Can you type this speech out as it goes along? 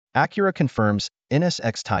Acura confirms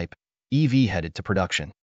NSX-type EV headed to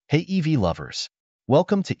production. Hey EV lovers!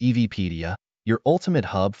 Welcome to EVpedia, your ultimate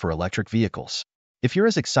hub for electric vehicles. If you're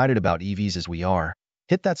as excited about EVs as we are,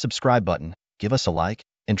 hit that subscribe button, give us a like,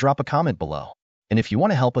 and drop a comment below. And if you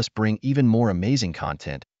want to help us bring even more amazing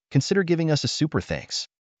content, consider giving us a super thanks.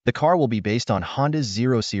 The car will be based on Honda's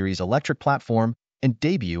 0 Series electric platform and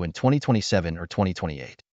debut in 2027 or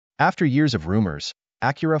 2028. After years of rumors,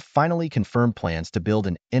 Acura finally confirmed plans to build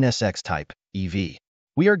an NSX-type EV.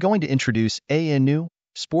 We are going to introduce a new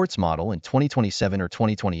sports model in 2027 or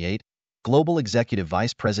 2028, Global Executive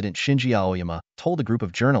Vice President Shinji Aoyama told a group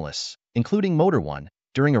of journalists, including Motor One,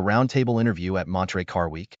 during a roundtable interview at Monterey Car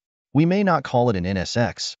Week. We may not call it an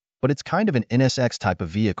NSX, but it's kind of an NSX type of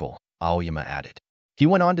vehicle, Aoyama added. He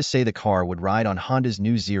went on to say the car would ride on Honda's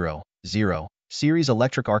new 0 Series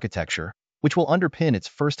electric architecture, which will underpin its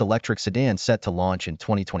first electric sedan set to launch in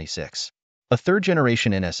 2026. A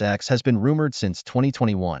third-generation NSX has been rumored since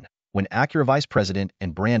 2021, when Acura Vice President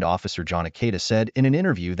and Brand Officer John Ikeda said in an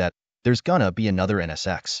interview that there's gonna be another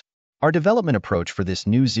NSX. Our development approach for this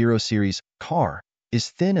new 0 Series car is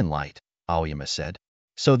thin and light, Aoyama said.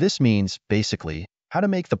 So this means, basically, how to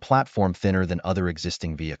make the platform thinner than other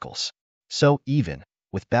existing vehicles. So even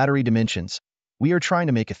with battery dimensions, we are trying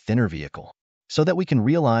to make a thinner vehicle so that we can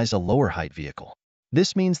realize a lower height vehicle.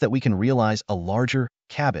 This means that we can realize a larger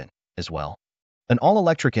cabin as well. An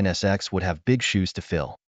all-electric NSX would have big shoes to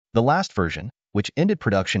fill. The last version, which ended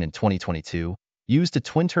production in 2022, used a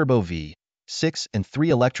twin-turbo V6 and 3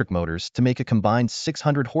 electric motors to make a combined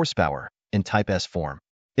 600 horsepower in Type S form.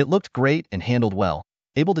 It looked great and handled well,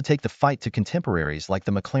 able to take the fight to contemporaries like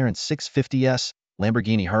the McLaren 650S,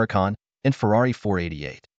 Lamborghini Huracan, and Ferrari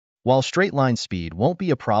 488. While straight-line speed won't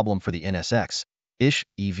be a problem for the NSX-ish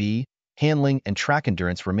EV, handling and track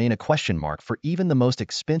endurance remain a question mark for even the most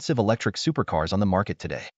expensive electric supercars on the market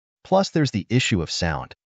today. Plus, there's the issue of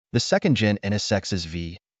sound. The second-gen NSX's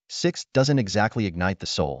V6 doesn't exactly ignite the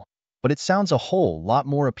soul, but it sounds a whole lot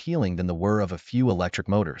more appealing than the whir of a few electric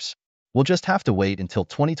motors. We'll just have to wait until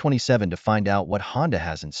 2027 to find out what Honda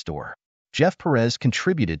has in store. Jeff Perez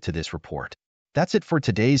contributed to this report. That's it for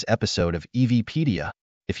today's episode of EVpedia.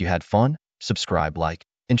 If you had fun, subscribe, like,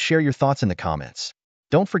 and share your thoughts in the comments.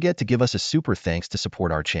 Don't forget to give us a super thanks to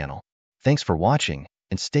support our channel. Thanks for watching,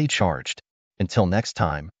 and stay charged. Until next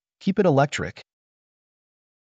time, keep it electric.